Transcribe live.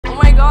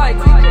guy,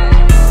 DJ.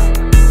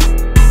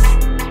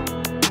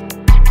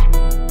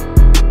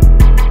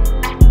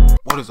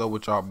 What is up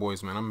with y'all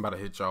boys, man? I'm about to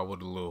hit y'all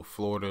with a little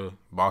Florida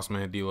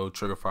Bossman Dlow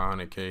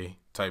trigga500k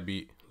type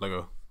beat.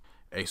 Lego.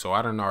 Hey, so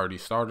I done already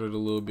started a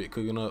little bit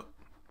cooking up.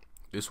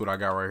 This is what I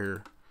got right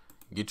here.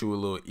 Get you a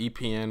little E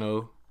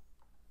piano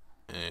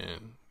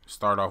and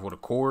start off with a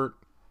chord.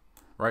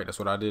 Right, that's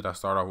what I did. I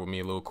start off with me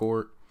a little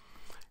chord,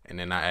 and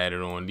then I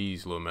added on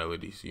these little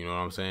melodies. You know what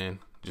I'm saying?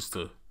 Just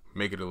to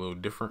make it a little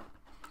different.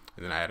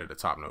 And then I added a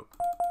top note.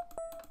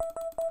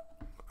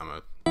 I'm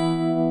a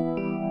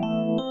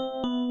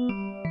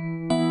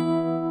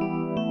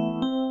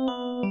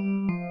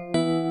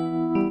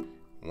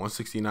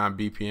 169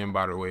 BPM,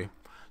 by the way.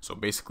 So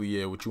basically,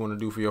 yeah, what you want to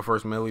do for your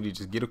first melody,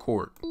 just get a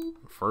chord.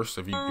 First,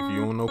 if you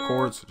don't know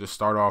chords, just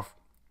start off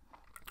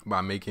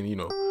by making, you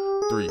know,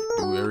 3.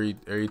 Do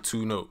every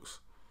 2 notes.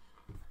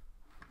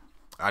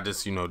 I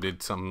just, you know,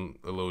 did something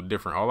a little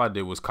different. All I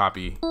did was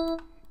copy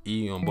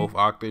E on both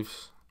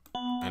octaves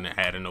and then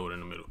add a note in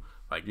the middle.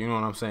 Like, you know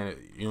what I'm saying?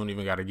 You don't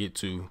even got to get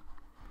too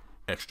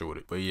extra with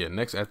it. But yeah,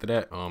 next after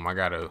that, I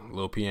got a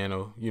little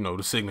piano, you know,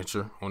 the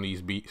signature on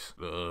these beats.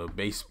 The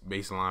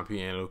bass line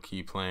piano,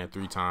 keep playing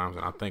 3 times,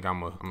 and I think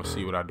I'm gonna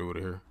see what I do with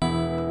it here.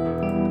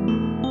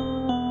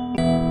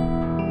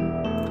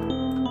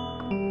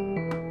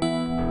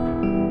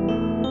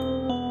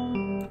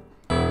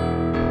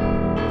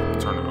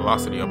 Turn the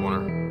velocity up on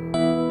her.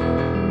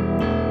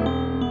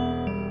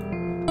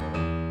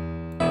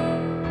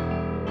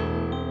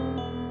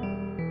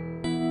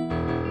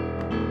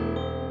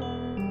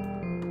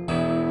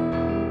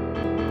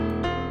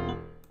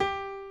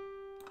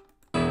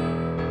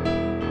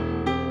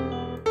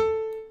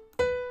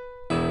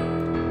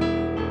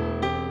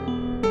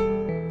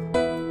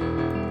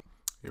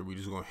 We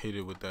just gonna hit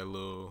it with that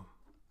little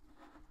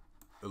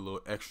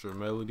extra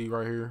melody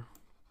right here.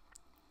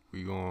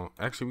 We gonna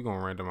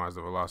randomize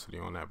the velocity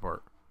on that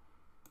part.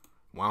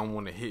 Well, I don't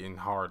want it hitting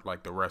hard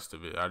like the rest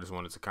of it. I just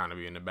want it to kind of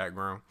be in the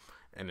background.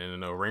 And then in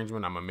the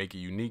arrangement, I'm gonna make it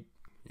unique.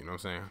 You know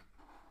what I'm saying?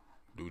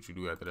 Do what you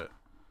do after that.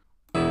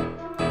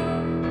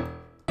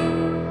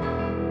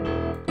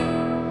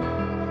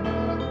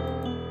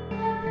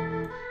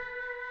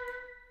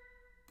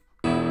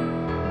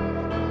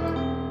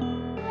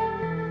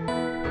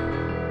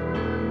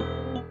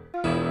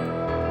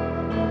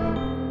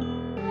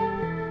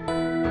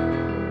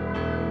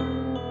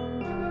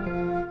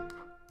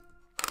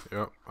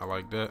 Yep, I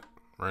like that.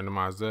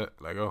 Randomize that.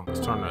 Like, oh, let's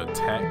turn the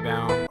attack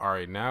down. All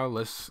right, now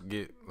let's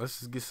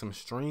just get some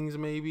strings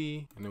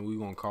maybe, and then we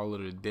gonna call it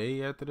a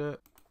day after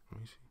that.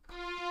 Let me see.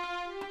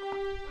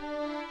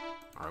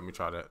 All right, let me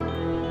try that.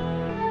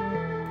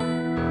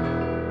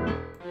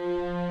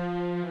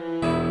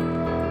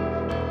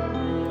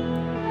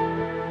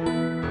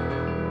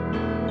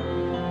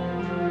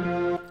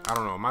 I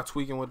don't know. Am I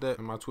tweaking with that?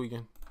 Am I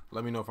tweaking?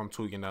 Let me know if I'm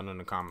tweaking down in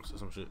the comments or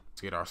some shit. Let's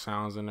get our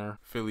sounds in there.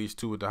 Phillies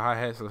 2 with the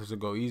hi-hats. Let's just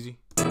go easy.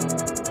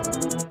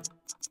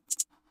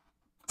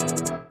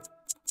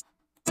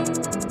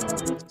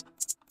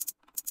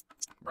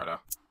 Right out.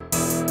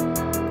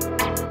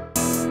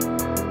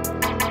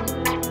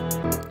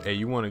 Hey,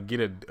 you want to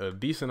get a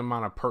decent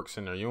amount of perks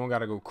in there. You don't got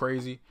to go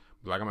crazy.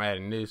 Like, I'm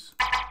adding this.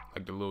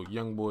 Like the little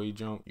young boy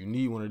jump. You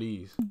need one of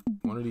these.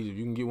 One of these. If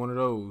you can get one of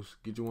those,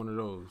 get you one of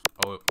those.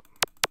 Oh,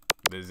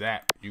 the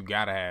zap, you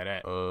gotta have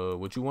that.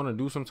 What you want to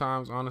do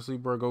sometimes, honestly,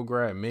 bro, go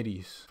grab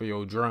midis for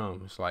your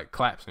drums, like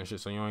claps and shit,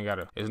 so you ain't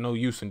gotta, there's no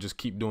use in just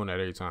keep doing that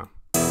every time.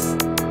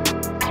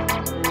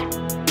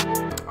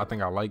 I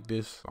think I like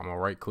this. I'm gonna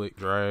right click,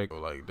 drag,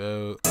 go like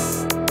that.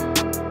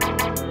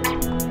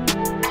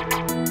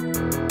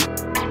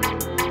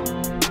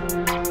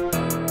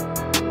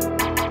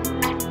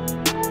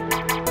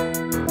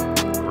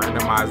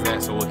 Randomize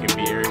that so it can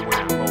be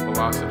everywhere in low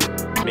velocity.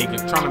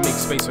 Trying to make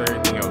space for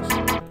everything else.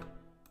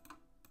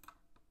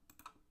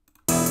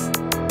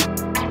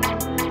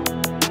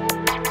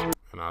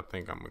 I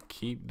think I'm gonna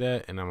keep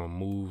that, and I'm gonna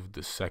move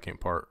the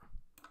second part.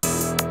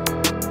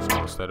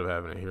 So instead of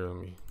having it here, let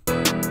me.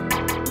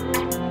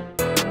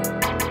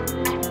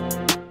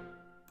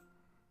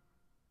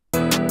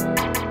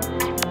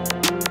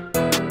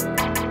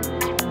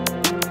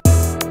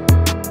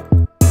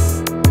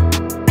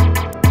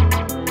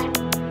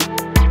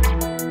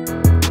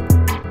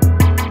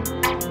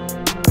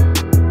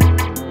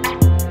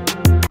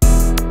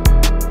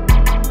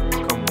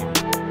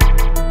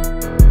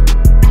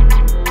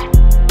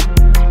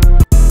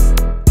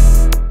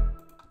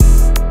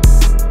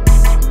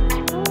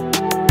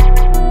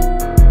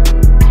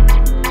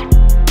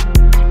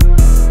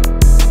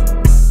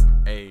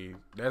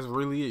 That's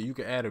really it. You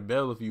can add a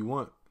bell if you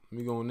want. Let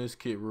me go on this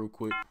kit real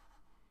quick.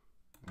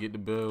 Get the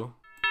bell.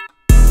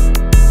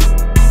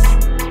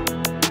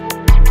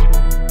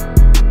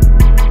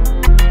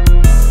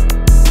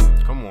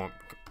 Come on.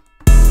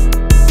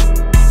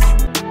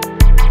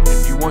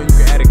 If you want, you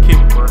can add a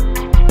kick, bro.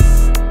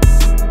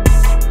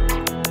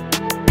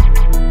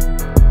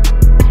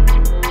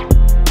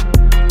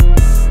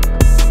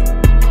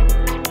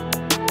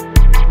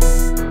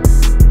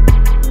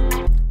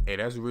 Hey,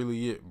 that's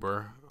really it,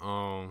 bro.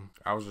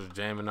 I was just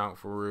jamming out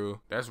for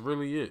real. That's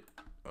really it.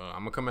 I'm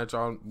gonna come at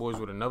y'all boys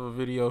with another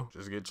video.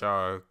 Just get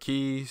y'all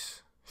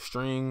keys,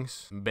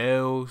 strings,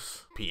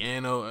 bells,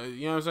 piano,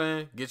 you know what I'm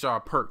saying? Get y'all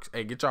perks.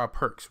 Hey, get y'all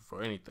perks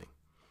for anything.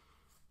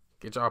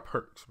 Get y'all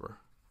perks, bro.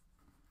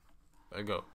 Let go.